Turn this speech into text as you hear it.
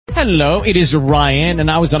Hello, it is Ryan,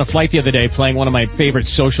 and I was on a flight the other day playing one of my favorite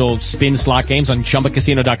social spin slot games on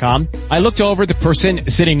ChumbaCasino.com. I looked over at the person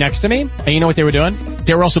sitting next to me, and you know what they were doing?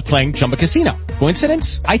 They were also playing Chumba Casino.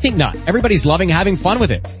 Coincidence? I think not. Everybody's loving having fun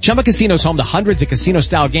with it. Chumba Casino is home to hundreds of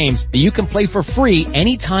casino-style games that you can play for free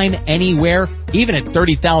anytime, anywhere, even at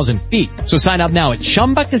 30,000 feet. So sign up now at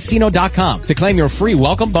ChumbaCasino.com to claim your free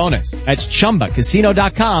welcome bonus. That's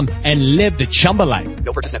ChumbaCasino.com and live the Chumba life.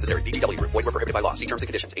 No purchase necessary. VGW. Void where prohibited by law. See terms and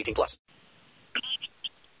conditions. 18+.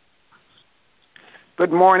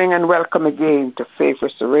 Good morning and welcome again to Faith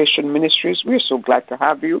Restoration Ministries. We're so glad to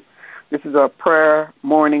have you. This is our prayer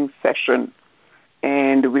morning session,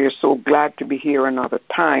 and we're so glad to be here another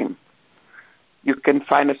time. You can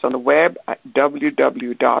find us on the web at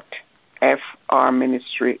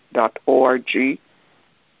www.frministry.org,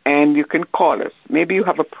 and you can call us. Maybe you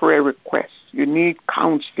have a prayer request, you need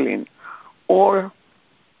counseling, or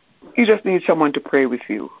you just need someone to pray with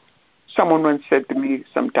you. Someone once said to me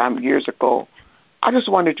sometime years ago, I just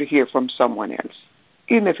wanted to hear from someone else,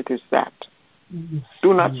 even if it is that.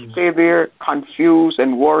 Do not stay there confused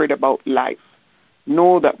and worried about life.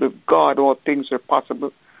 Know that with God all things are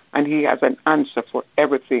possible, and He has an answer for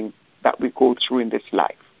everything that we go through in this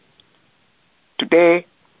life. Today,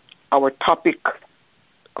 our topic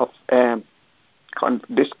of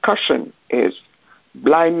discussion is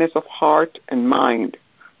blindness of heart and mind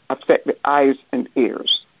affect the eyes and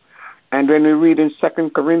ears. And when we read in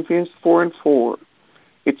 2 Corinthians 4:4,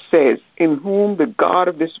 it says, in whom the God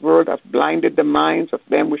of this world hath blinded the minds of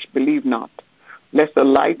them which believe not, lest the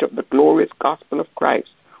light of the glorious gospel of Christ,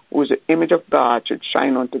 who is the image of God, should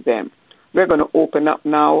shine unto them. We're going to open up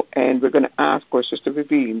now, and we're going to ask our Sister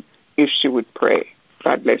Vivienne if she would pray.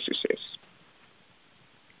 God bless you, sis.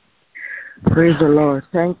 Praise the Lord.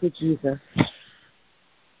 Thank you, Jesus.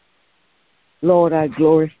 Lord, I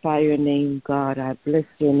glorify your name, God. I bless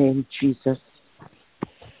your name, Jesus.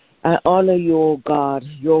 I honor you, O God.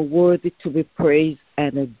 You're worthy to be praised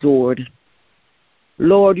and adored.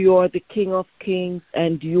 Lord, you are the King of kings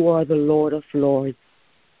and you are the Lord of lords.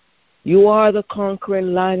 You are the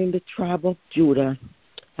conquering lion in the tribe of Judah.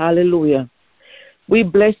 Hallelujah. We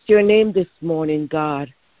bless your name this morning,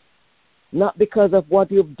 God. Not because of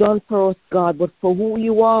what you've done for us, God, but for who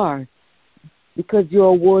you are. Because you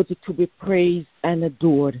are worthy to be praised and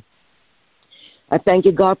adored. I thank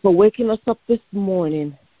you, God, for waking us up this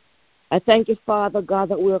morning. I thank you, Father God,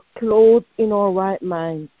 that we are clothed in our right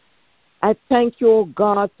minds. I thank you, O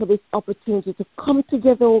God, for this opportunity to come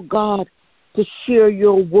together, O God, to share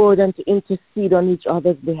your word and to intercede on each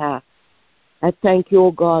other's behalf. I thank you,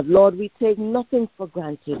 O God. Lord, we take nothing for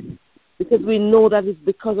granted because we know that it's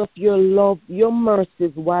because of your love, your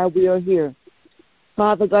mercies, why we are here.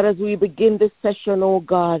 Father God, as we begin this session, O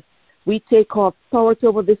God, we take our authority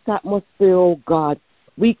over this atmosphere, O God.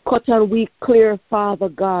 We cut and we clear, Father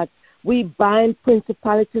God. We bind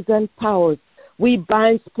principalities and powers. We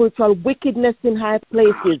bind spiritual wickedness in high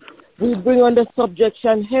places. We bring under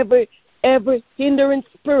subjection every hindering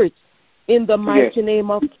spirit in the mighty name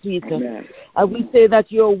of Jesus. And we say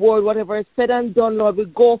that your word, whatever is said and done, Lord, we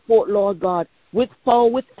go forth, Lord God, with power,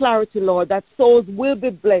 with clarity, Lord, that souls will be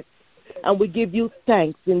blessed. And we give you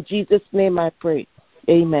thanks. In Jesus' name I pray.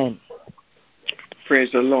 Amen. Praise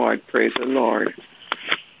the Lord. Praise the Lord.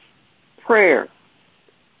 Prayer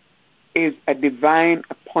is a divine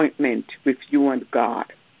appointment with you and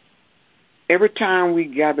God. Every time we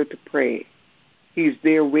gather to pray, He's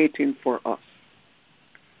there waiting for us.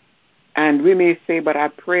 And we may say, but I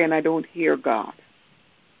pray and I don't hear God.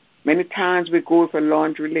 Many times we go with a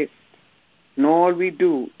laundry list, and all we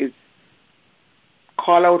do is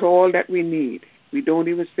call out all that we need. We don't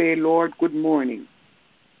even say, Lord, good morning.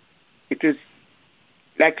 It is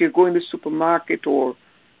like you go in the supermarket or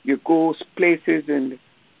you go places and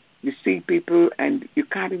you see people and you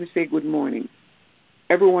can't even say good morning.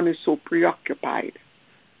 Everyone is so preoccupied.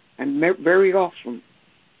 And very often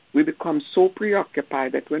we become so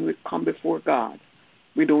preoccupied that when we come before God,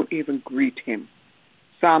 we don't even greet Him.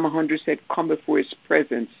 Psalm 100 said, come before His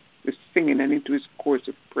presence with singing and into His courts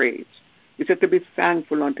of praise. He said to be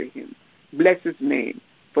thankful unto Him. Bless His name,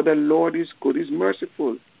 for the Lord is good, He's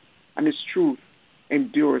merciful, and His truth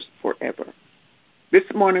endures forever. This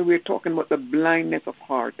morning we're talking about the blindness of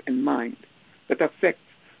heart and mind that affects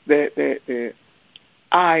the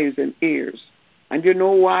eyes and ears. And you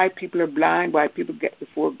know why people are blind, why people get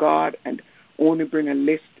before God and only bring a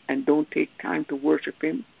list and don't take time to worship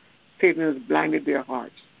Him? Satan has blinded their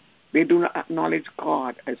hearts. They do not acknowledge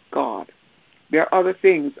God as God. There are other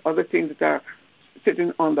things that are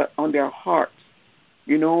sitting on their hearts.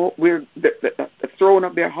 You know, we're the throne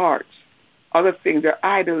of their hearts. Other things, there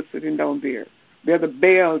are idols sitting down there. They're the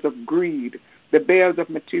Baals of greed, the Baals of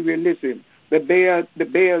materialism, the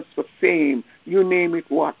Baals for fame. You name it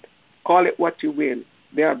what. Call it what you will.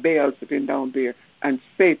 There are Baals sitting down there, and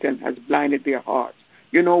Satan has blinded their hearts.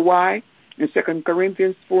 You know why? In 2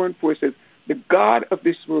 Corinthians 4:4 it says, the God of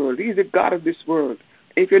this world, He's the God of this world.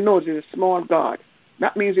 If you notice, it's a small God.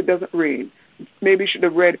 That means it doesn't reign. Maybe you should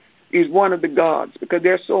have read, He's one of the gods, because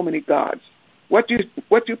there are so many gods. What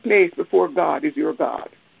you place before God is your God.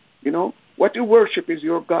 You know? What you worship is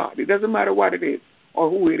your God. It doesn't matter what it is or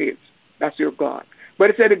who it is. That's your God. But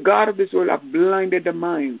it said the God of this world have blinded the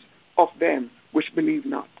minds of them which believe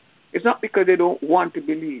not. It's not because they don't want to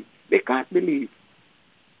believe. They can't believe.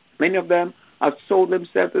 Many of them have sold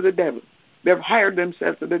themselves to the devil. They have hired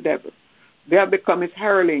themselves to the devil. They have become his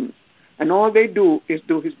hirelings. And all they do is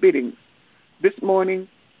do his biddings. This morning,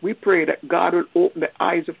 we pray that God will open the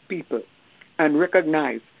eyes of people and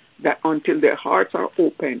recognize that until their hearts are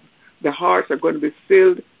open, the hearts are going to be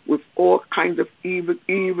filled with all kinds of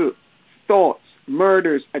evil thoughts,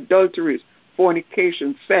 murders, adulteries,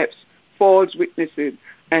 fornication, thefts, false witnesses,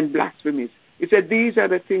 and blasphemies. He said these are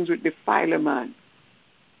the things which defile a man.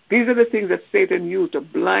 These are the things that Satan used to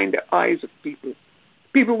blind the eyes of people.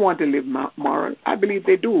 People want to live moral. I believe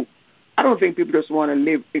they do. I don't think people just want to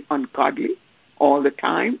live ungodly all the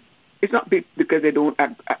time. It's not because they don't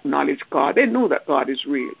acknowledge God. They know that God is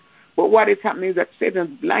real. But what is happening is that Satan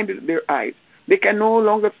has blinded their eyes. They can no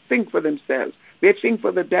longer think for themselves. They think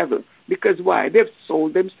for the devil. Because why? They've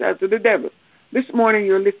sold themselves to the devil. This morning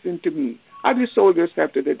you're listening to me. Have you sold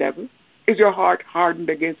yourself to the devil? Is your heart hardened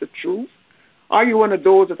against the truth? Are you one of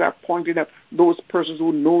those that are pointing at those persons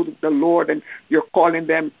who know the Lord and you're calling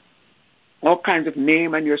them all kinds of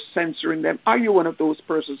names and you're censoring them? Are you one of those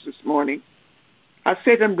persons this morning? Has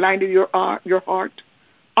Satan blinded your heart?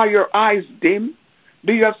 Are your eyes dim?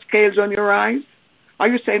 Do you have scales on your eyes? Are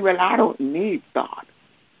you saying, well, I don't need God?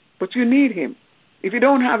 But you need him. If you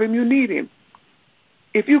don't have him, you need him.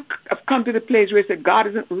 If you have come to the place where you say God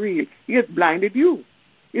isn't real, he has blinded you.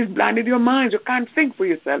 He has blinded your minds. You can't think for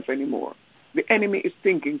yourself anymore. The enemy is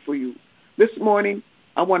thinking for you. This morning,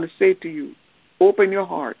 I want to say to you, open your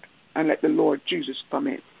heart and let the Lord Jesus come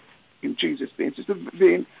in Jesus' name. Sister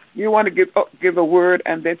Vane, you want to give a word,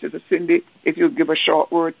 and then Sister Cindy, if you give a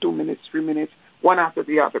short word, 2 minutes, 3 minutes, one after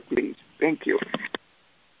the other, please. Thank you.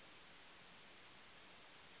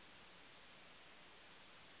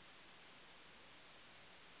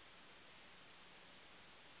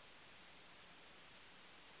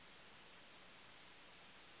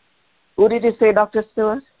 What did you say, Dr.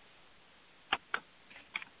 Stewart?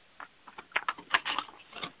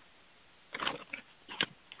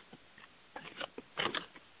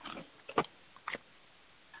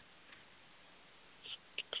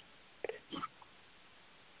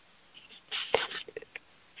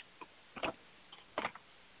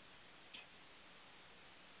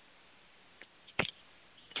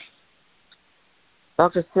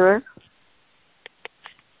 Dr. Stewart?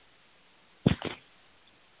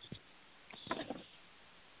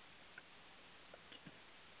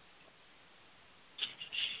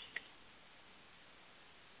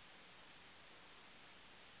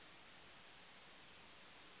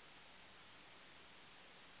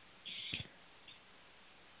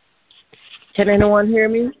 Can anyone hear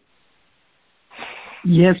me?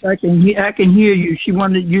 Yes, I can hear you. She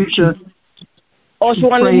wanted you to. Oh, she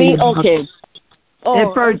wanted me? Okay. Oh,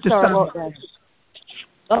 at first, sorry about that.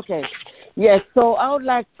 Okay. Yes, so I would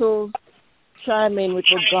like to chime in with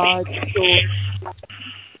regard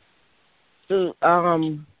to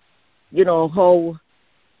how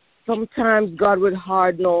sometimes God would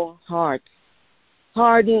harden our hearts,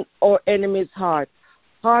 harden our enemy's heart,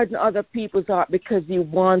 harden other people's heart because he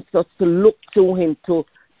wants us to look to him, to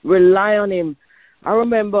rely on him. I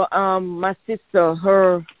remember my sister,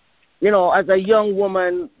 as a young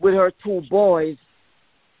woman with her 2 boys,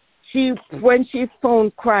 when she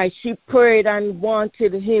found Christ, she prayed and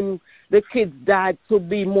wanted the kids' dad, to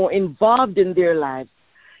be more involved in their lives.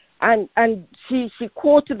 And she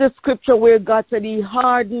quoted the scripture where God said he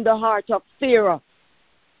hardened the heart of Sarah.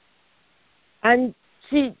 And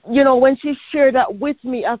she, when she shared that with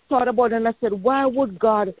me, I thought about it and I said, why would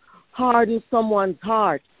God harden someone's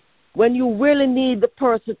heart when you really need the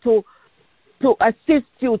person to assist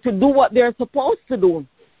you to do what they're supposed to do?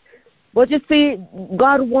 But you see,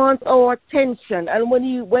 God wants our attention, and when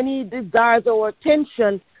he desires our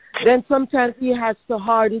attention, then sometimes he has to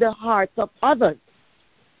harden the hearts of others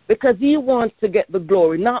because he wants to get the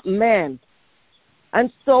glory, not man.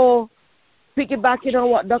 And so, piggybacking on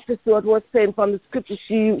what Dr. Stewart was saying from the scripture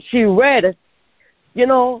she read,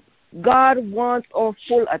 God wants our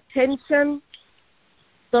full attention.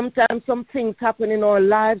 Sometimes some things happen in our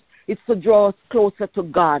lives. It's to draw us closer to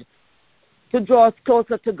God. To draw us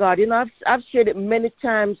closer to God. You know, I've shared it many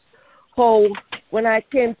times how when I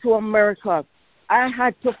came to America, I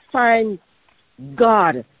had to find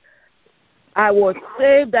God. I was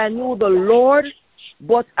saved. I knew the Lord,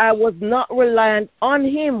 but I was not reliant on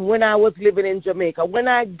Him when I was living in Jamaica. When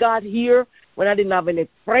I got here, when I didn't have any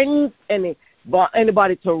friends,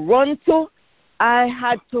 anybody to run to, I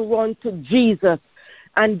had to run to Jesus.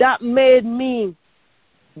 And that made me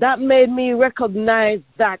recognize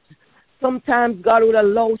that sometimes God would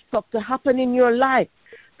allow stuff to happen in your life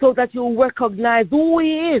so that you recognize who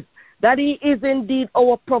He is, that He is indeed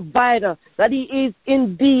our provider, that He is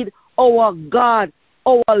indeed our God,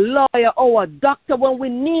 our lawyer, our doctor when we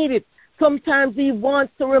need it. Sometimes He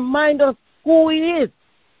wants to remind us who He is,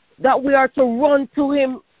 that we are to run to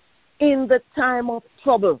Him in the time of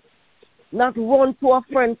trouble. Not run to a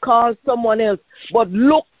friend, call someone else, but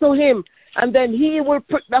look to Him. And then He will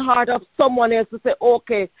prick the heart of someone else to say,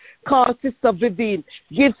 okay, call Sister Vivian,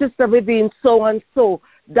 give Sister Vivian so and so.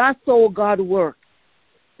 That's how God works.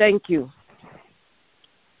 Thank you.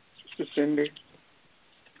 Sister Cindy.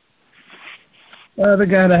 Father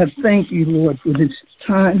God, I thank you, Lord, for this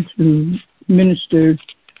time to minister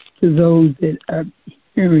to those that are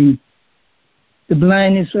hearing. The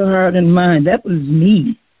blindness of heart and mind, that was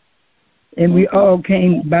me. And we all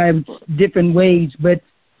came by different ways, but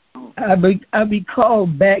I recall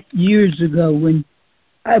back years ago when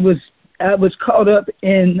I was caught up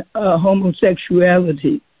in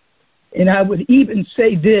homosexuality, and I would even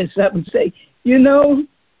say this. I would say, you know,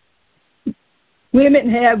 women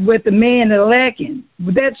have what the men are lacking.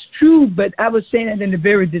 Well, that's true, but I was saying it in a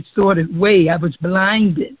very distorted way. I was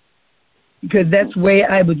blinded because that's the way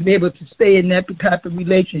I was able to stay in that type of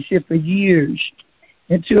relationship for years.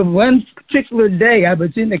 Until one particular day, I was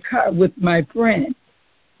in the car with my friend,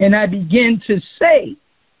 and I began to say,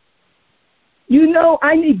 you know,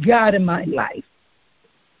 I need God in my life.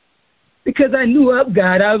 Because I knew of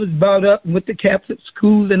God. I was brought up with the Catholic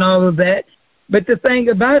school and all of that. But the thing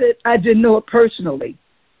about it, I didn't know it personally.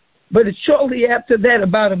 But shortly after that,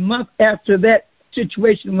 about a month after that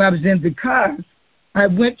situation when I was in the car, I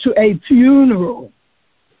went to a funeral.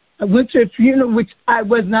 I went to a funeral which I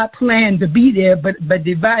was not planned to be there, but by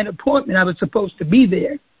divine appointment, I was supposed to be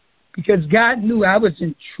there because God knew I was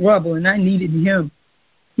in trouble and I needed Him.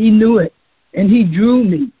 He knew it, and He drew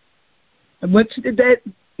me. I went to that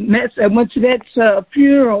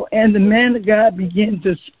funeral, and the man of God began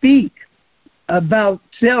to speak about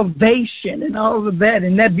salvation and all of that,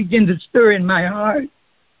 and that began to stir in my heart.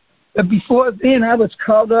 But before then, I was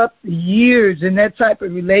caught up for years in that type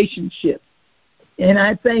of relationship. And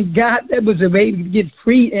I thank God that was a way to get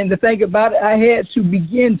free. And the thing about it, I had to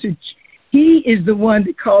begin to, He is the one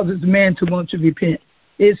that causes man to want to repent.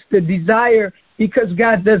 It's the desire, because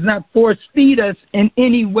God does not force feed us in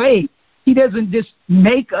any way. He doesn't just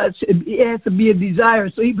make us. It has to be a desire.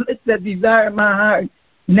 So He puts that desire in my heart.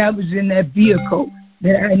 And I was in that vehicle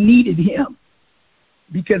that I needed Him.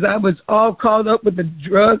 Because I was all caught up with the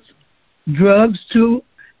drugs too,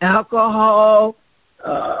 alcohol,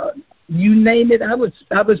 you name it. I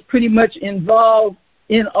was pretty much involved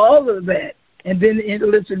in all of that. And then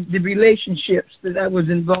the relationships that I was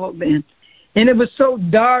involved in. And it was so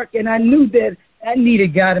dark, and I knew that I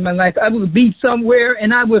needed God in my life. I would be somewhere,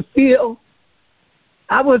 and I would feel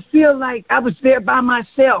like I was there by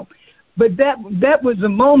myself. But that was a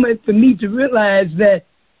moment for me to realize that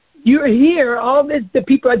you're here, all this, the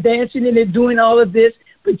people are dancing and they're doing all of this,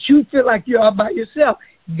 but you feel like you're all by yourself.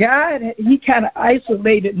 God, He kind of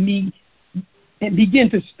isolated me and began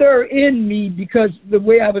to stir in me because the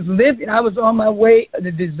way I was living, I was on my way a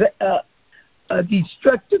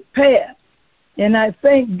destructive path. And I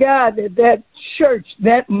thank God that church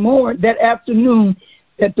that afternoon,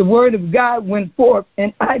 that the word of God went forth,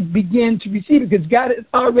 and I began to receive it because God has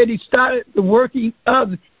already started the working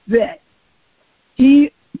of that.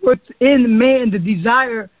 He puts in man the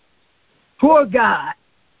desire for God.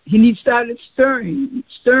 And He started stirring,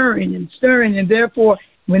 and therefore,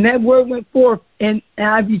 when that word went forth, and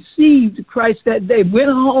I received Christ that day, went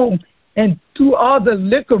home and threw all the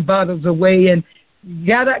liquor bottles away and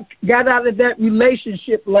got out of that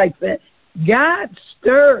relationship like that. God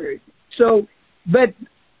stirred. So, but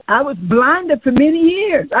I was blinded for many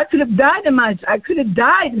years. I could have died in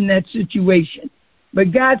that situation.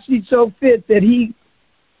 But God sees so fit that He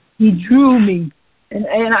drew me,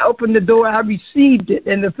 and I opened the door. I received it.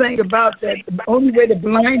 And the thing about that, the only way the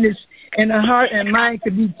blindness in the heart and mind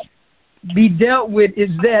could be dealt with is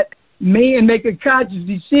that man make a conscious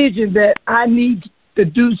decision that I need to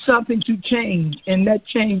do something to change, and that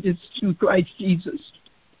change is through Christ Jesus.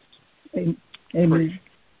 Amen.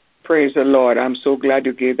 Praise the Lord. I'm so glad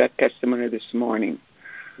you gave that testimony this morning.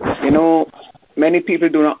 You know, many people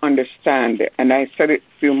do not understand, and I said it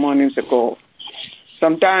a few mornings ago.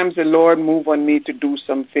 Sometimes the Lord move on me to do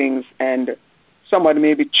some things, and somebody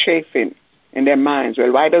may be chafing in their minds.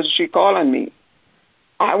 Well, why doesn't she call on me?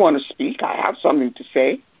 I want to speak. I have something to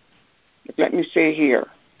say. But let me say here,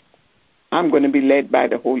 I'm going to be led by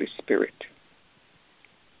the Holy Spirit.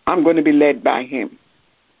 I'm going to be led by Him,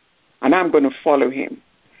 and I'm going to follow Him.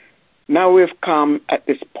 Now we've come at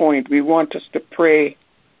this point. We want us to pray.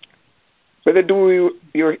 Brother,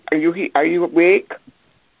 are you awake?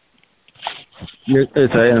 Yes,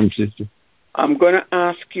 I am, sister. I'm going to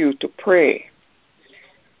ask you to pray.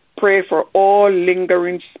 Pray for all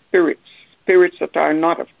lingering spirits that are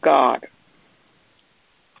not of God.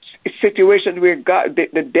 Situations where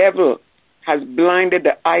the devil has blinded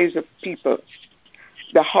the eyes of people,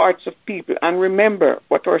 the hearts of people. And remember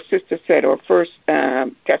what our sister said, our first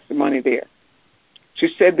testimony there. She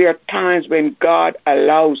said there are times when God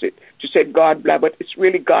allows it. She said God, blah, but it's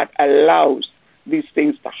really God allows these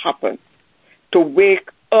things to happen to wake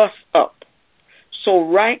us up. So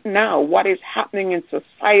right now, what is happening in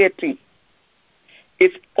society,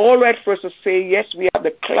 it's all right for us to say, yes, we have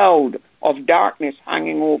the cloud of darkness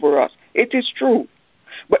hanging over us. It is true.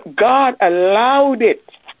 But God allowed it.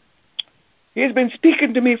 He's been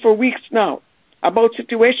speaking to me for weeks now about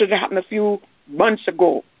situations that happened a few months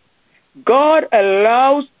ago. God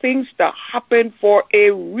allows things to happen for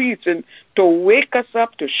a reason, to wake us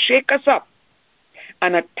up, to shake us up.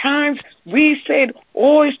 And at times we said,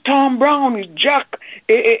 oh, it's Tom Brown, it's Jack,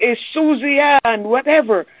 it's Susie Ann,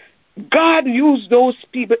 whatever. God used those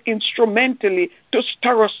people instrumentally to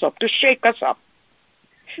stir us up, to shake us up.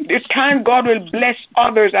 There's time God will bless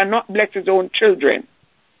others and not bless His own children.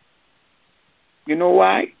 You know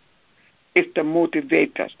why? It's to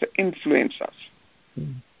motivate us, to influence us.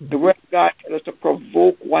 The word of God tells us to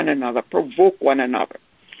provoke one another.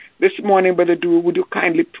 This morning, Brother Drew, would you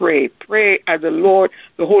kindly pray? Pray as the Lord,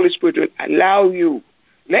 the Holy Spirit will allow you.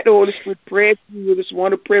 Let the Holy Spirit pray for you this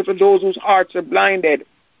morning. Pray for those whose hearts are blinded,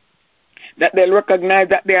 that they'll recognize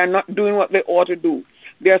that they are not doing what they ought to do.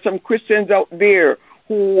 There are some Christians out there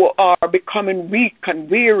who are becoming weak and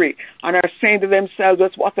weary and are saying to themselves,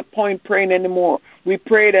 what's the point praying anymore? We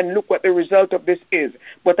prayed and look what the result of this is.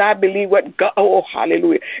 But I believe what God, oh,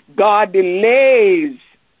 hallelujah, God delays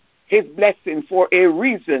His blessing for a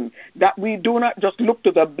reason, that we do not just look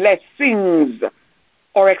to the blessings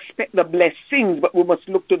or expect the blessings, but we must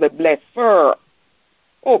look to the blesser.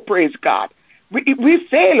 Oh, praise God. We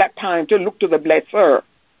fail at times to look to the blesser.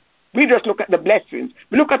 We just look at the blessings.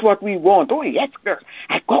 We look at what we want. Oh, yes, girl,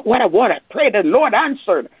 I got what I want. I prayed, the Lord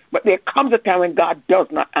answered. But there comes a time when God does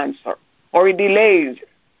not answer, or He delays.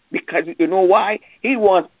 Because you know why? He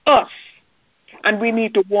wants us, and we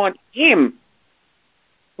need to want Him.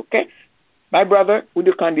 Okay? My brother, would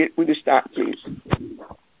you start, please?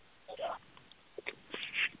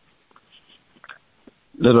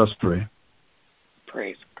 Let us pray.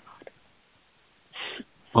 Praise God.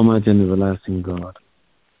 Almighty and everlasting God,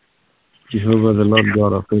 Jehovah, the Lord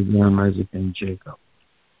God of Abraham, Isaac, and Jacob,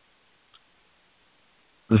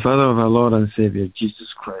 the Father of our Lord and Savior, Jesus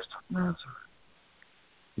Christ of Nazareth.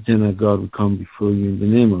 Eternal God, we come before you in the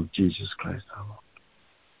name of Jesus Christ, our Lord.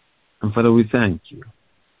 And Father, we thank you.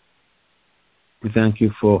 We thank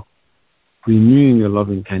you for renewing your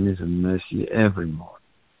loving kindness and mercy every morning.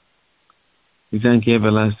 We thank you,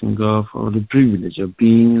 everlasting God, for the privilege of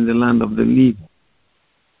being in the land of the living.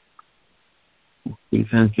 We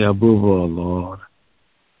thank you above all, Lord,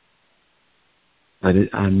 that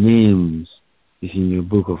our names is in your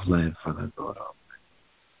book of life, Father God.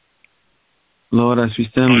 Lord, as we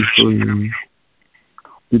stand before you,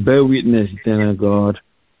 we bear witness, eternal God,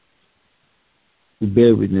 we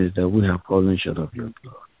bear witness that we have fallen short of your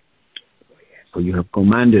glory. For you have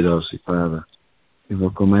commanded us, Father, you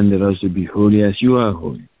have commanded us to be holy as you are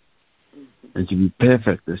holy, and to be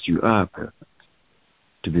perfect as you are perfect,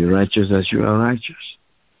 to be righteous as you are righteous,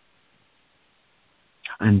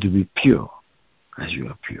 and to be pure as you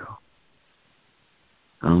are pure.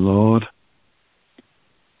 And Lord,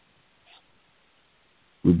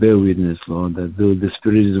 we bear witness, Lord, that though the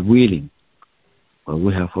Spirit is willing, but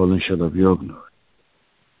we have fallen short of your glory.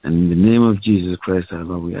 And in the name of Jesus Christ, our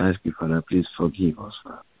Lord, we ask you, Father, please forgive us,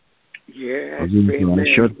 Father. Yes, forgive us for our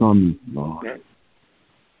shortcomings, Lord. Yes.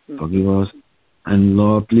 Forgive us. And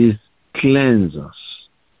Lord, please cleanse us.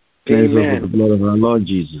 Cleanse us with the blood of our Lord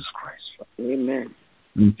Jesus Christ. Amen.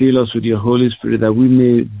 And fill us with your Holy Spirit that we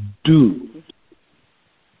may do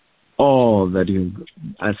all that you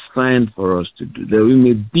assigned for us to do, that we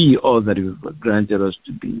may be all that you have granted us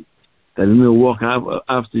to be. that we may walk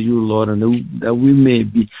after you, Lord, and that we may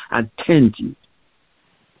be attentive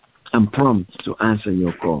and prompt to answer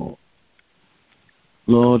your call.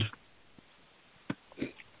 Lord,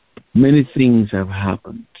 many things have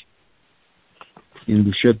happened in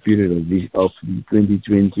the short period of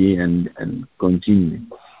 2020 and continuing.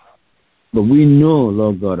 But we know,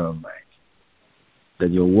 Lord God Almighty,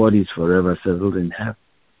 that your word is forever settled in heaven.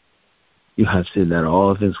 You have said that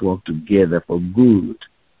all things work together for good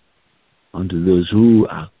unto those who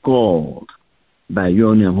are called by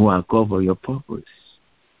your name, who are called for your purpose.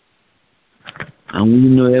 And we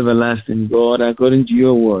know, everlasting God, according to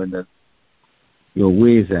your word, that your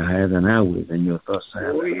ways are higher than our ways and your thoughts are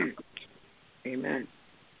higher than our thoughts. Amen.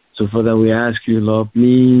 So, Father, we ask you, Lord,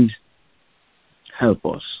 please help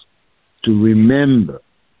us to remember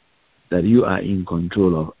that you are in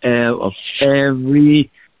control of everything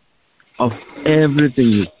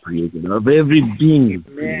you've created, of every being you've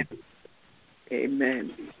created.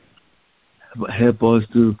 Amen. Help us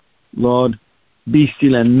to, Lord, be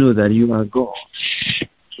still and know that you are God.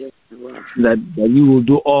 Yes, you are. That you will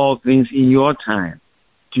do all things in your time,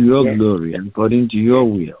 to your glory, and according to your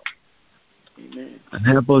will. Amen. And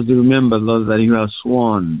help us to remember, Lord, that you have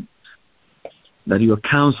sworn that your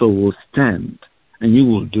counsel will stand and you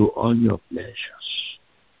will do all your pleasures.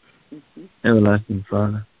 Mm-hmm. Everlasting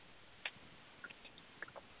Father,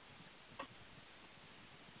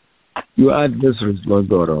 your adversaries, Lord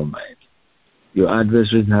God Almighty, your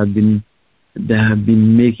adversaries have been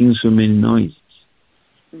making so many noises.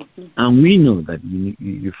 Mm-hmm. And we know that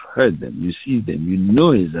you've heard them, you see them, you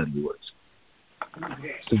know exactly what's.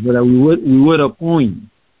 So, Father, we wait upon you.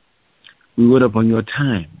 We wait upon your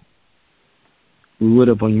time. We wait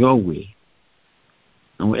upon your way.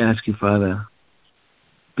 And we ask you, Father,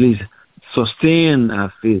 please sustain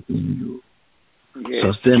our faith in you.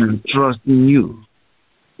 Yes. Sustain our trust in you.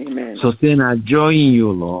 Amen. Sustain our joy in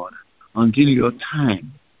you, Lord, until your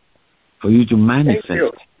time for you to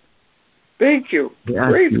manifest. Thank you. We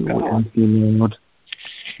ask Praise you, God. Lord,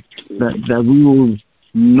 that we will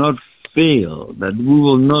not fail, that we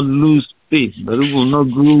will not lose faith, that we will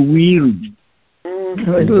not grow weary,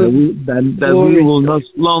 that we will not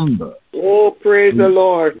slumber. Oh, praise the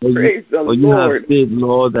Lord. Praise the Lord. You have said,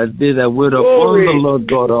 Lord, that they that wait upon the Lord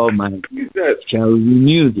God Almighty shall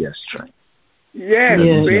renew their strength. Yes,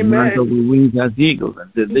 Amen. amen. Of the wings as eagles,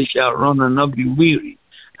 and that they shall run and not be weary,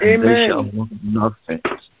 and they shall walk and not faint.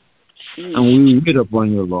 And we wait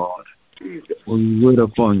upon you, Lord. We wait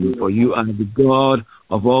upon you, for you are the God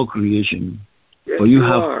of all creation. Yes, for you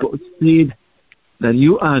have said that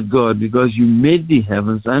you are God because you made the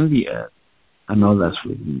heavens and the earth and all that's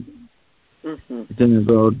within them. Mm-hmm. Eternal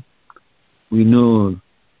God, we know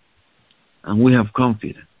and we have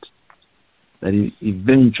confidence that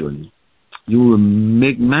eventually you will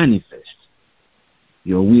make manifest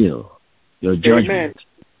your will, your judgment. Amen.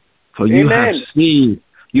 For you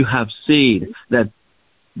have said that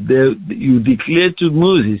you declared to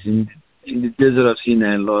Moses in the desert of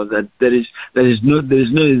Sinai, Lord, that there is no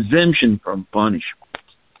exemption from punishment.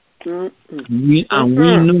 Mm-hmm. We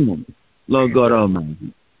know, Lord God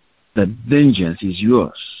Almighty, that vengeance is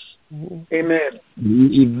yours. Amen.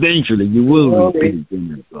 Eventually, you will repay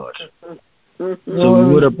them, Lord. Mm-hmm. So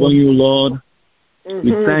we wait upon you, Lord. Mm-hmm.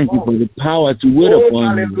 We thank you for the power to wait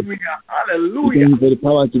upon you. Hallelujah. We thank you for the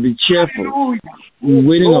power to be cheerful in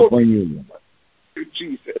waiting upon you, Lord.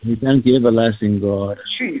 Jesus. We thank you, everlasting God,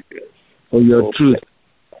 Jesus, for your truth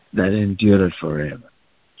that endureth forever.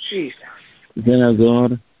 Jesus. Eternal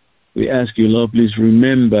God, we ask you, Lord, please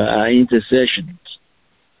remember our intercessions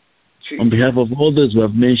on behalf of all those who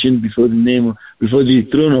have mentioned before the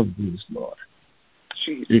throne of grace, Lord.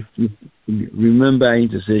 Jesus. Remember our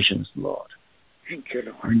intercessions, Lord. Thank you,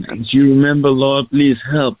 Lord. And as you remember, Lord, please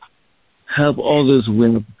help all those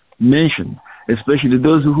who have mentioned, especially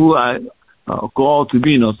those who are called to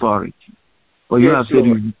be in authority. For you have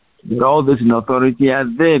said that all those in authority are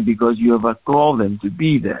there because you have called them to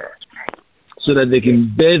be there, so that they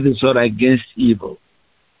can bear the sword against evil.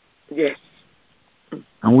 Yes.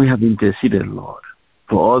 And we have interceded, Lord,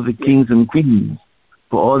 for all the kings and queens,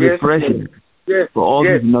 for all the presidents, for all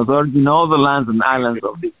those in authority in all the lands and islands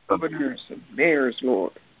of this governors and mayors,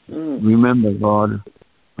 Lord. Remember, Lord,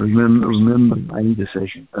 remember my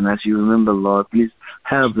intercession. And as you remember, Lord, please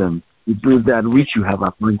help them to do that which you have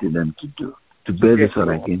appointed them to do, to bear the sword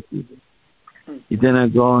against evil. Eternal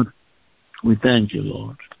God, we thank you,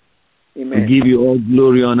 Lord. Amen. We give you all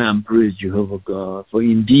glory, honor, and praise, Jehovah God, for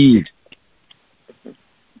indeed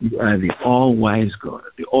you are the all-wise God,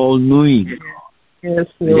 the all-knowing God, yes,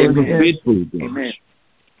 the ever-faithful God. Amen.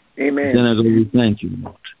 Amen. Eternal God, we thank you,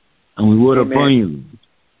 Lord. And we wait upon you, Lord.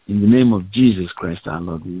 In the name of Jesus Christ, our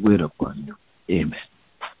Lord, we wait upon you. Amen.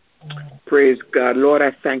 Praise God. Lord,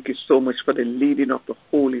 I thank you so much for the leading of the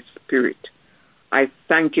Holy Spirit. I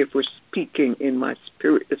thank you for speaking in my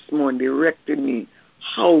spirit this morning, directing me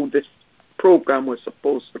how this program was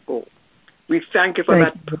supposed to go. We thank you for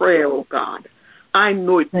that prayer, oh God. I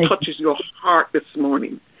know it touches your heart this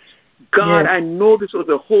morning. God, I know this was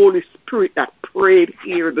the Holy Spirit that prayed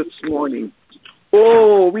here this morning.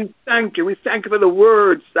 Oh, we thank you. We thank you for the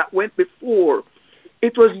words that went before.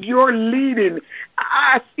 It was your leading.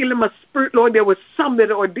 I feel in my spirit, Lord, there was something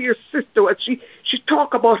that our dear sister, she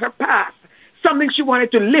talked about her past, something she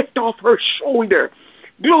wanted to lift off her shoulder.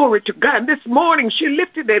 Glory to God. And this morning she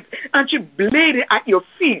lifted it and she laid it at your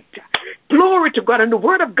feet. Glory to God. And the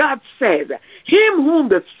word of God says, him whom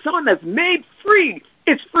the Son has made free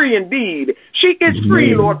is free indeed. She is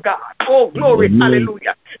free, Lord God. Oh, glory.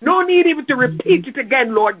 Hallelujah. No need even to repeat it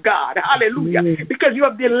again, Lord God. Hallelujah. Because you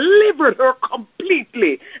have delivered her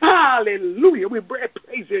completely. Hallelujah. We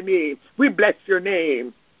praise your name. We bless your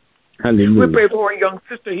name. Hallelujah. We pray for our young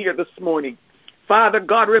sister here this morning. Father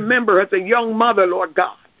God, remember her as a young mother, Lord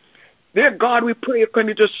God. Dear God, we pray you're going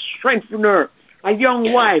to just strengthen her. A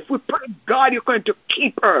young wife. We pray, God, you're going to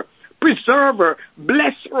keep her. Preserve her.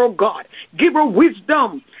 Bless her, oh God. Give her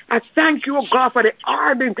wisdom. I thank you, oh God, for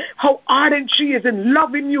how ardent she is in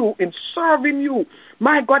loving you, in serving you.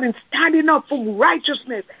 My God, in standing up for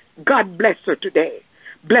righteousness. God bless her today.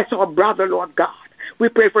 Bless our brother, Lord God. We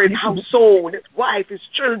pray for his household, his wife, his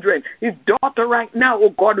children, his daughter right now, oh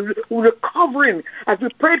God, who's recovering. As we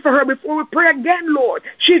prayed for her before, we pray again, Lord.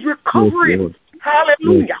 She's recovering. Yes,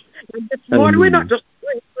 hallelujah. Yes. And this morning, we're not just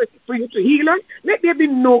praying for you to heal her. Let there be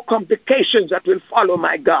no complications that will follow,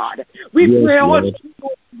 my God. We pray also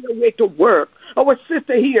on their way to work. Our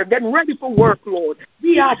sister here getting ready for work, Lord.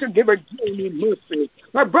 We ask to give her journey mercy.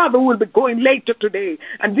 My brother will be going later today.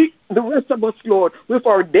 And the rest of us, Lord, with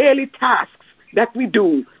our daily tasks that we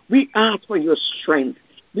do, we ask for your strength.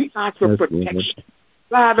 We ask for protection.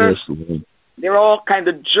 Father, there are all kinds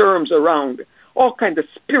of germs around, all kinds of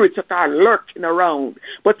spirits that are lurking around.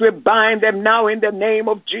 But we bind them now in the name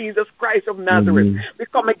of Jesus Christ of Nazareth. We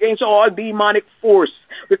come against all demonic force.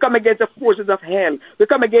 We come against the forces of hell. We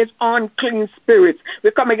come against unclean spirits.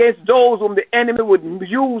 We come against those whom the enemy would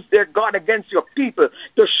use their God against your people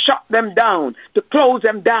to shut them down, to close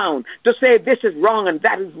them down, to say this is wrong and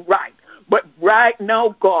that is right. But right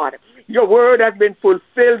now, God, your word has been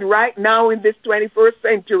fulfilled right now in this 21st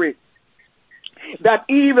century. That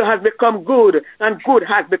evil has become good and good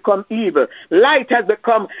has become evil. Light has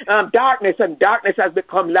become darkness and darkness has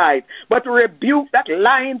become light. But rebuke that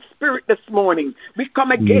lying spirit this morning. We come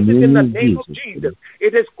against it in the name of Jesus.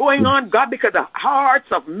 It is going on, God, because the hearts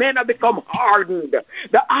of men have become hardened.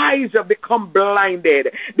 The eyes have become blinded.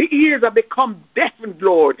 The ears have become deafened,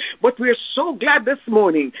 Lord. But we're so glad this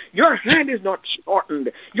morning. Your hand is not shortened.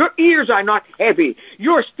 Your ears are not heavy.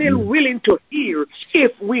 You're still willing to hear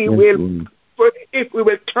if we will. If we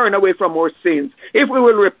will turn away from our sins, if we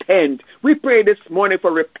will repent. We pray this morning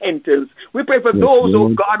for repentance. We pray for those,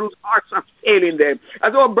 oh God, whose hearts are failing them.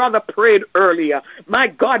 As our brother prayed earlier, my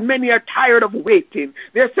God, many are tired of waiting.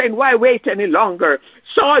 They're saying, why wait any longer?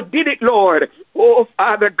 Saul did it, Lord. Oh,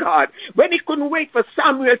 Father God, when he couldn't wait for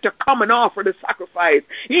Samuel to come and offer the sacrifice,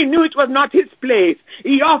 he knew it was not his place.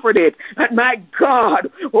 He offered it, and my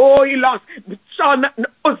God, oh, he lost. Son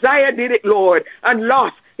Uzziah did it, Lord, and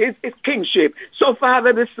lost his kingship. So,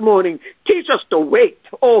 Father, this morning, teach us to wait.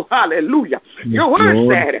 Oh, hallelujah. Your word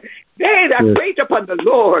said, they that wait upon the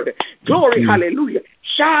Lord, glory, hallelujah,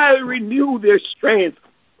 shall renew their strength.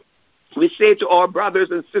 We say to our brothers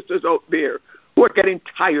and sisters out there who are getting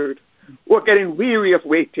tired, who are getting weary of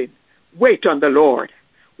waiting, wait on the Lord.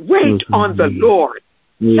 Wait on the Lord.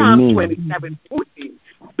 Psalm 27:14.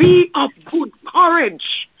 Be of good courage.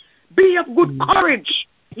 Be of good courage.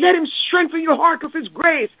 Let him strengthen your heart with his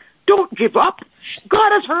grace. Don't give up.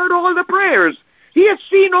 God has heard all the prayers. He has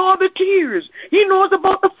seen all the tears. He knows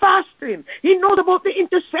about the fasting. He knows about the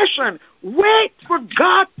intercession. Wait for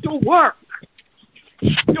God to work.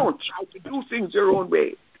 Don't try to do things your own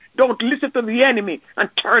way. Don't listen to the enemy and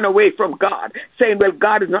turn away from God, saying, well,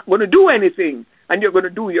 God is not going to do anything, and you're going to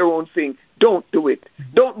do your own thing. Don't do it.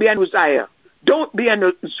 Don't be an Uzziah. Don't be an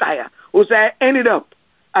Uzziah. Uzziah ended up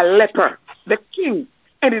a leper. The king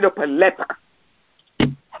ended up a leper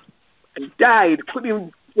and died.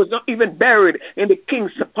 Was not even buried in the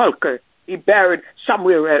king's sepulchre. He buried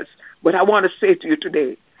somewhere else. But I want to say to you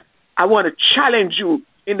today, I want to challenge you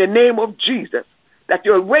in the name of Jesus that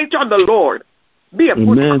you'll wait on the Lord. Be of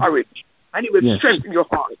good courage, and he will strengthen your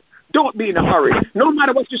heart. Don't be in a hurry. No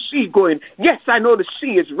matter what you see going. Yes, I know the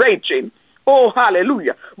sea is raging. Oh,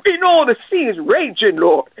 hallelujah. We know the sea is raging,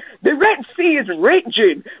 Lord. The Red Sea is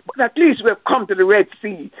raging, but at least we have come to the Red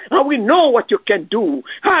Sea, and we know what you can do.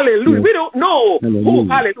 Hallelujah. Yes. We don't know,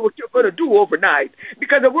 what you're going to do overnight,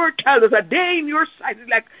 because the word tells us a day in your sight is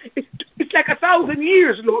like, it's like 1,000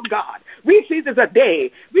 years, Lord God. We see it as a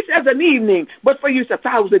day. We see it as an evening, but for you it's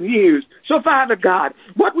 1,000 years. So, Father God,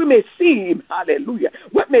 what we may seem, hallelujah,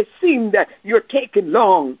 what may seem that you're taking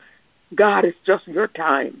long, God, it's just your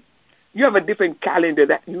time. You have a different calendar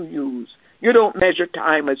that you use. You don't measure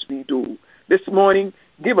time as we do. This morning,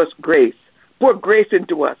 give us grace. Pour grace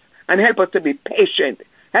into us and help us to be patient.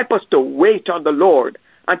 Help us to wait on the Lord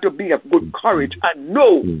and to be of good courage and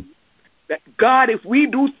know that, God, if we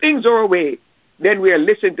do things our way, then we are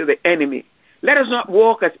listening to the enemy. Let us not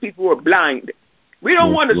walk as people who are blind. We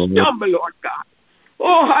don't want to stumble, Lord God.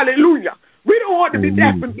 Oh, hallelujah. We don't want to be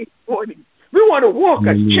deafened this morning. We want to walk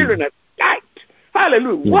as children of light.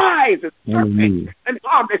 Hallelujah. Wise as serpents and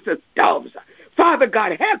harmless as doves. Father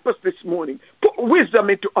God, help us this morning. Pour wisdom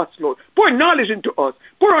into us, Lord. Pour knowledge into us.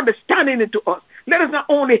 Pour understanding into us. Let us not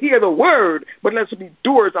only hear the word, but let us be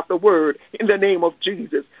doers of the word in the name of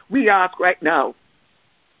Jesus. We ask right now,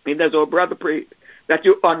 and as our brother prayed, that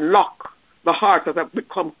you unlock the hearts that have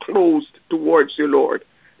become closed towards you, Lord,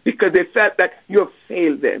 because they felt that you have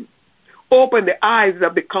failed them. Open the eyes that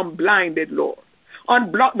have become blinded, Lord.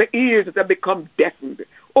 Unblock the ears that have become deafened.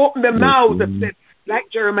 Open the mouths that said, like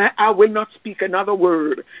Jeremiah, I will not speak another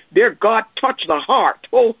word. Dear God, touch the heart.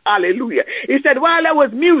 Oh, hallelujah. He said, while I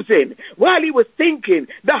was musing, while he was thinking,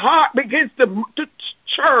 the heart begins to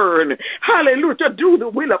churn. Hallelujah. To do the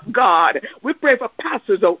will of God. We pray for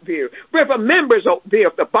pastors out there. Pray for members out there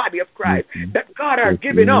of the body of Christ that God are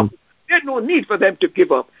giving up. There's no need for them to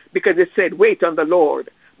give up, because it said, wait on the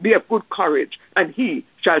Lord. Be of good courage, and he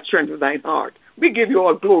shall strengthen thine heart. We give you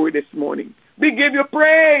all glory this morning. We give you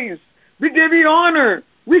praise. We give you honor.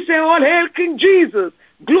 We say, all hail King Jesus.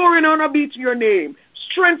 Glory and honor be to your name.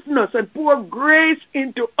 Strengthen us and pour grace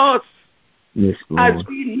into us as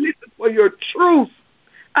we listen for your truth,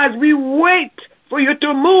 as we wait for you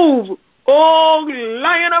to move. Oh,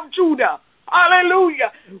 Lion of Judah.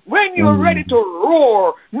 Hallelujah. When you're ready to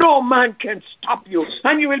roar, no man can stop you,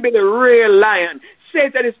 and you will be the real lion.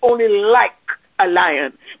 Satan is only like a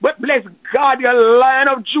lion. But bless God, your Lion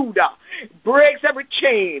of Judah breaks every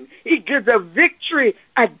chain. He gives a victory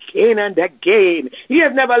again and again. He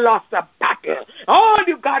has never lost a battle. All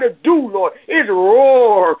you got to do, Lord, is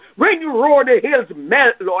roar. When you roar, the hills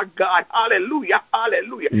melt, Lord God. Hallelujah,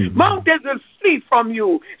 hallelujah. Mountains will flee from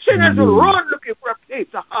you. Sinners will run looking for a place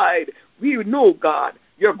to hide. We know, God,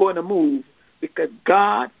 you're going to move, because,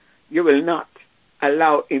 God, you will not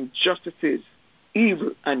allow injustices,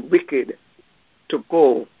 evil and wicked to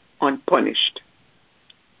go unpunished.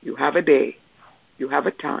 You have a day. You have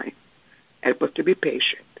a time. Help us to be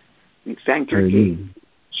patient. We thank you again.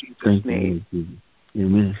 In Jesus' name.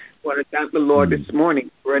 Amen. I want to thank the Lord this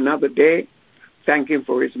morning for another day. Thank him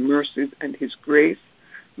for his mercies and his grace.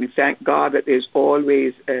 We thank God that there's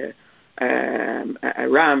always a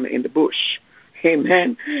ram in the bush.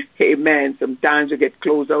 Amen. Amen. Sometimes you get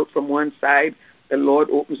closed out from one side. The Lord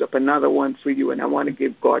opens up another one for you, and I want to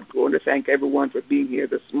give God glory. I want to thank everyone for being here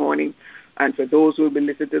this morning, and for those who will be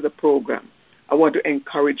listening to the program. I want to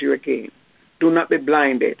encourage you again. Do not be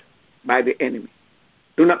blinded by the enemy.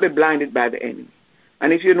 Do not be blinded by the enemy.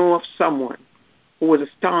 And if you know of someone who was a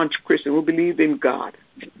staunch Christian, who believed in God,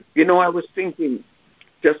 you know, I was thinking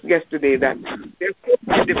just yesterday that there's so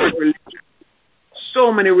many different religions,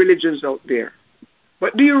 so many religions out there.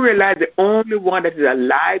 But do you realize the only one that is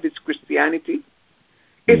alive is Christianity?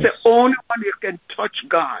 It's the only one you can touch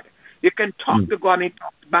God. You can talk to God and he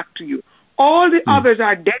talks back to you. All the others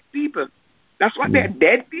are dead people. That's what they're,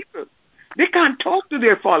 dead people. They can't talk to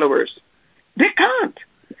their followers. They can't.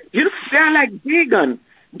 You know, they're like Dagon.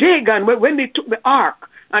 Dagon, when they took the ark,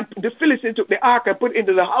 and the Philistines took the ark and put it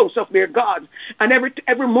into the house of their gods, and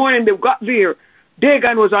every morning they got there,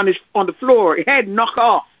 Dagon was on the floor, his head knocked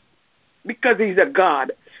off, because he's a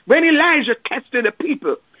god. When Elijah tested the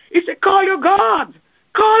people, he said, call your gods.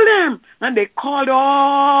 Call them. And they called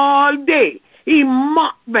all day. He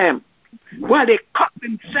mocked them while they cut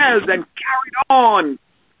themselves and carried on,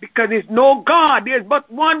 because there's no God. There's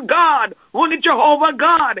but one God, only Jehovah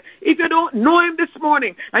God. If you don't know him this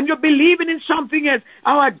morning and you're believing in something else,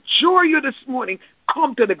 I adjure you this morning,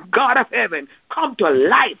 come to the God of heaven. Come to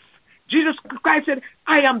life. Jesus Christ said,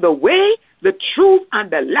 I am the way, the truth,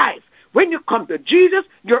 and the life. When you come to Jesus,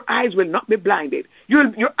 your eyes will not be blinded.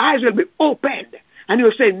 Your eyes will be opened. And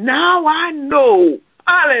you'll say, now I know.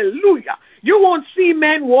 Hallelujah. You won't see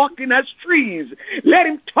men walking as trees. Let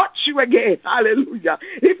him touch you again. Hallelujah.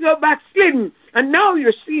 If you're backslidden and now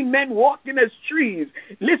you're seeing men walking as trees,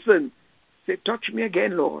 listen, say, touch me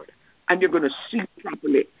again, Lord, and you're going to see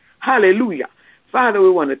properly. Hallelujah. Father, we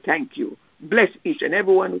want to thank you. Bless each and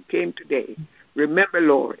everyone who came today. Remember,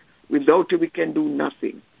 Lord, without you we can do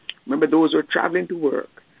nothing. Remember those who are traveling to work.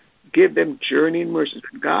 Give them journeying mercies.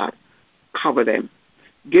 God, cover them.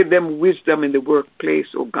 Give them wisdom in the workplace,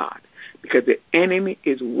 oh God, because the enemy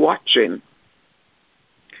is watching.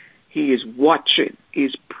 He is watching. He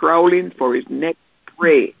is prowling for his next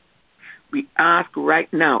prey. We ask right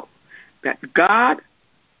now that God,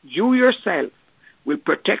 you yourself, will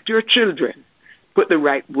protect your children. Put the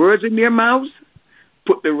right words in their mouths.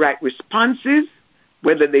 Put the right responses,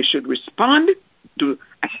 whether they should respond to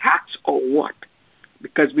attacks or what.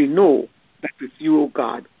 Because we know that with you, oh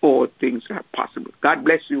God, all things are possible. God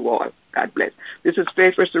bless you all. God bless. This is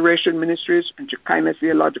Faith Restoration Ministries and Shekinah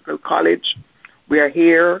Theological College. We are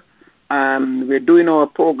here. We're doing our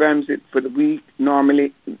programs for the week.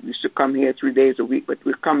 Normally, we used to come here 3 days a week, but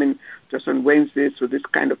we're coming just on Wednesdays for this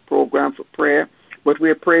kind of program for prayer. But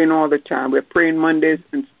we're praying all the time. We're praying Mondays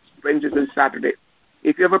and Wednesdays and Saturdays.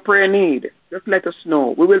 If you have a prayer need, just let us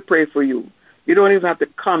know. We will pray for you. You don't even have to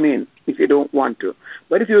come in if you don't want to.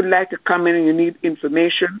 But if you would like to come in and you need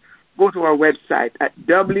information, go to our website at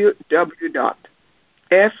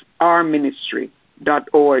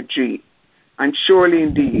www.frministry.org. And surely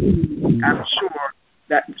indeed, I'm sure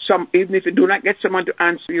that even if you do not get someone to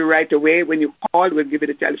answer you right away, when you call, we'll give you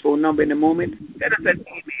the telephone number in a moment. Let us an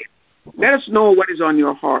email. Let us know what is on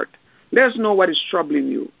your heart. Let us know what is troubling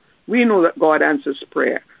you. We know that God answers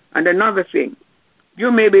prayer. And another thing,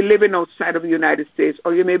 you may be living outside of the United States,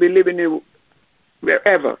 or you may be living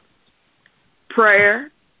wherever.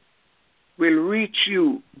 Prayer will reach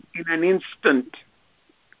you in an instant.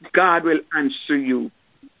 God will answer you.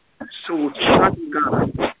 So trust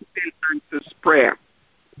God. He answers prayer.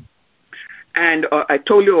 And I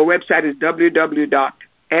told you our website is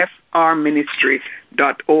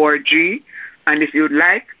www.frministry.org. And if you'd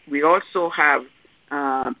like, we also have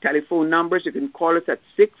telephone numbers. You can call us at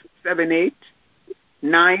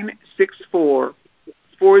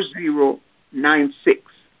 678-964-4096.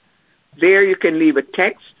 There you can leave a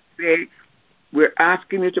text. Say, we're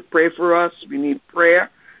asking you to pray for us. We need prayer.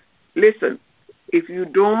 Listen, if you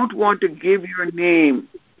don't want to give your name,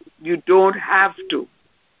 you don't have to.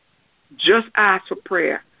 Just ask for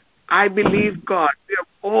prayer. I believe God.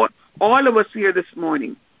 All of us here this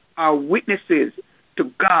morning are witnesses to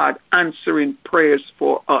God answering prayers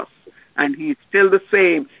for us. And He's still the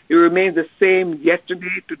same. He remains the same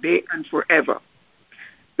yesterday, today, and forever.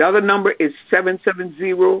 The other number is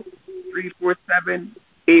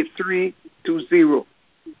 770-347-8320.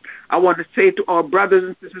 I want to say to our brothers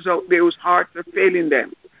and sisters out there whose hearts are failing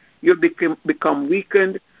them, you've become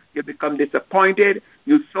weakened, you've become disappointed,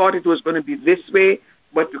 you thought it was going to be this way,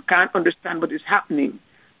 but you can't understand what is happening.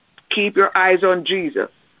 Keep your eyes on Jesus.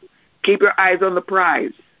 Keep your eyes on the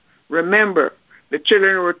prize. Remember, the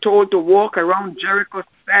children were told to walk around Jericho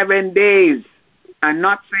 7 days and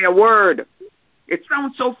not say a word. It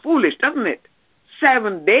sounds so foolish, doesn't it?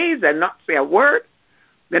 7 days and not say a word?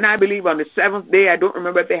 Then I believe on the seventh day, I don't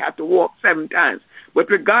remember if they had to walk 7 times. But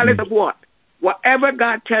regardless of what, whatever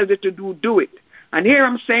God tells you to do, do it. And here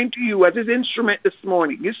I'm saying to you as His instrument this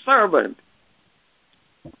morning, His servant,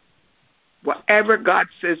 whatever God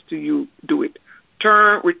says to you, do it.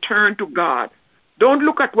 Return to God. Don't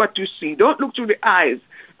look at what you see. Don't look through the eyes.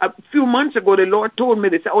 A few months ago, the Lord told me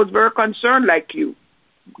this. I was very concerned like you.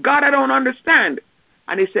 God, I don't understand.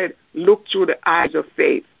 And He said, look through the eyes of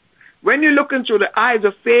faith. When you're looking through the eyes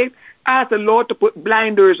of faith, ask the Lord to put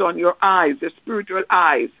blinders on your eyes, the spiritual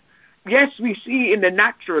eyes. Yes, we see in the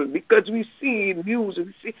natural because we see news,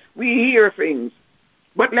 we hear things.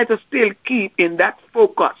 But let us still keep in that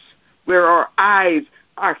focus where our eyes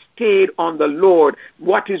are stayed on the Lord.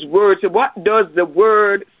 What His word says. What does the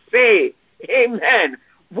word say? Amen.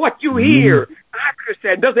 What you hear, ask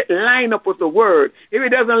yourself, does it line up with the word? If it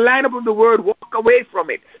doesn't line up with the word, walk away from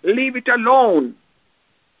it. Leave it alone.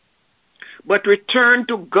 But return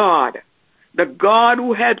to God. The God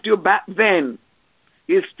who helped you back then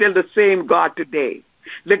is still the same God today.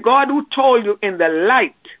 The God who told you in the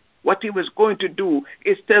light what He was going to do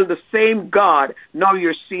is still the same God. Now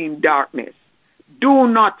you're seeing darkness. Do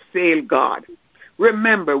not fail God.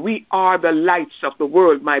 Remember, we are the lights of the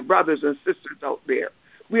world, my brothers and sisters out there.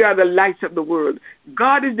 We are the lights of the world.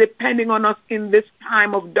 God is depending on us in this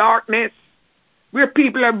time of darkness where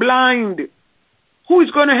people are blind. Who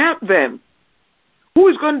is going to help them? Who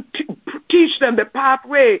is going to teach them the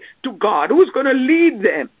pathway to God? Who is going to lead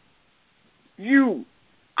them?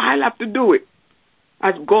 I'll have to do it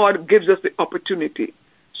as God gives us the opportunity.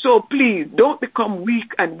 So please, don't become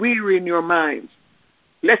weak and weary in your minds,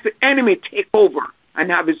 lest the enemy take over and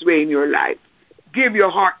have his way in your life. Give your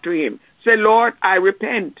heart to him. Say, Lord, I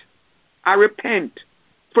repent. I repent.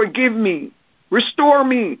 Forgive me. Restore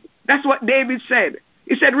me. That's what David said.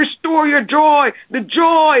 He said, restore your joy, your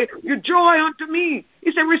joy unto me.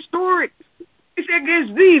 He said, restore it. He said,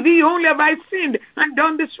 against thee only have I sinned and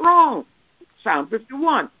done this wrong. Psalm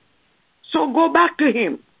 51. So go back to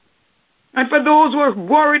him. And for those who are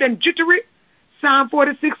worried and jittery, Psalm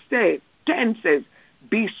 46:10 says,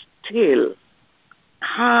 be still,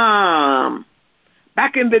 calm.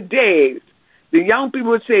 Back in the days, the young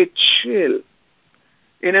people would say, chill.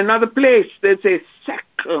 In another place, they'd say,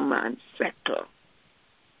 settle, man, settle.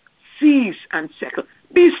 Cease and settle.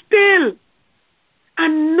 Be still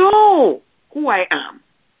and know who I am.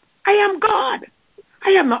 I am God.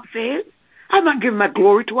 I have not failed. I have not given my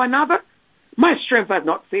glory to another. My strength has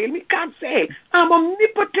not failed me. Can't say. I'm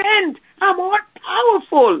omnipotent. I'm all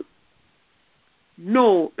powerful.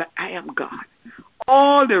 Know that I am God.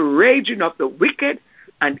 All the raging of the wicked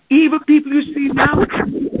and evil people you see now,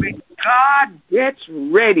 when God gets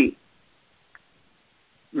ready.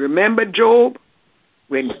 Remember Job?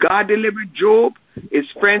 When God delivered Job, his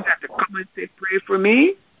friends had to come and say, pray for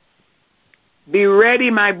me. Be ready,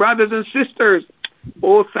 my brothers and sisters.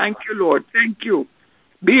 Oh, thank you, Lord. Thank you.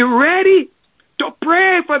 Be ready to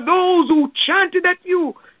pray for those who chanted at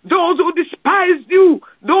you, those who despised you,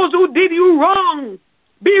 those who did you wrong.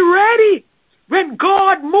 Be ready when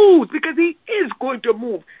God moves, because he is going to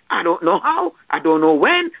move. I don't know how, I don't know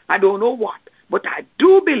when, I don't know what, but I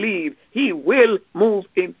do believe he will move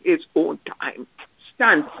in his own time.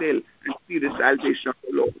 Stand still and see the salvation of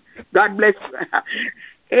the Lord. God bless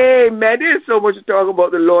you. Amen. There's so much to talk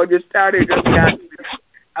about the Lord. Just started.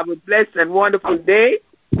 Have a blessed and wonderful day.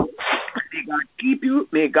 May God keep you.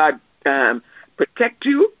 May God protect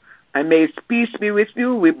you. And may his peace be with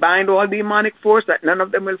you. We bind all demonic force that none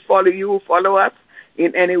of them will follow you, follow us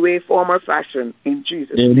in any way, form, or fashion. In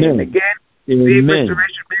Jesus' name. Again, Faith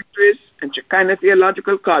Restoration Ministries and Shekinah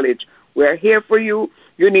Theological College. We're here for you.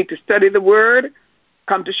 You need to study the Word.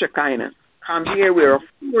 Come to Shekinah. Come here. We're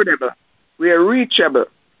affordable. We're reachable.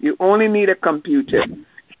 You only need a computer.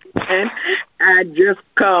 And just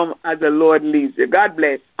come as the Lord leads you. God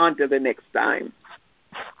bless. Until the next time.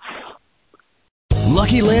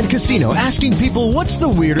 Lucky Land Casino, asking people, what's the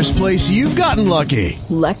weirdest place you've gotten lucky?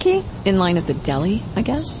 Lucky? In line at the deli, I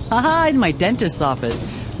guess? Aha, in my dentist's office.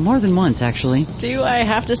 More than once, actually. Do I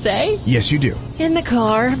have to say? Yes, you do. In the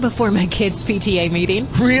car before my kids' PTA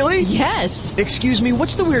meeting. Really? Yes. Excuse me,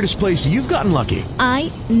 what's the weirdest place you've gotten lucky?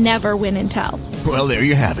 I never win and tell. Well, there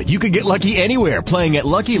you have it. You can get lucky anywhere, playing at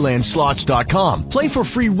LuckyLandSlots.com. Play for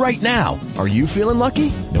free right now. Are you feeling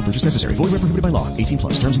lucky? No purchase necessary. Void where prohibited by law. 18+.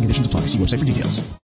 Terms and conditions apply. See website for details.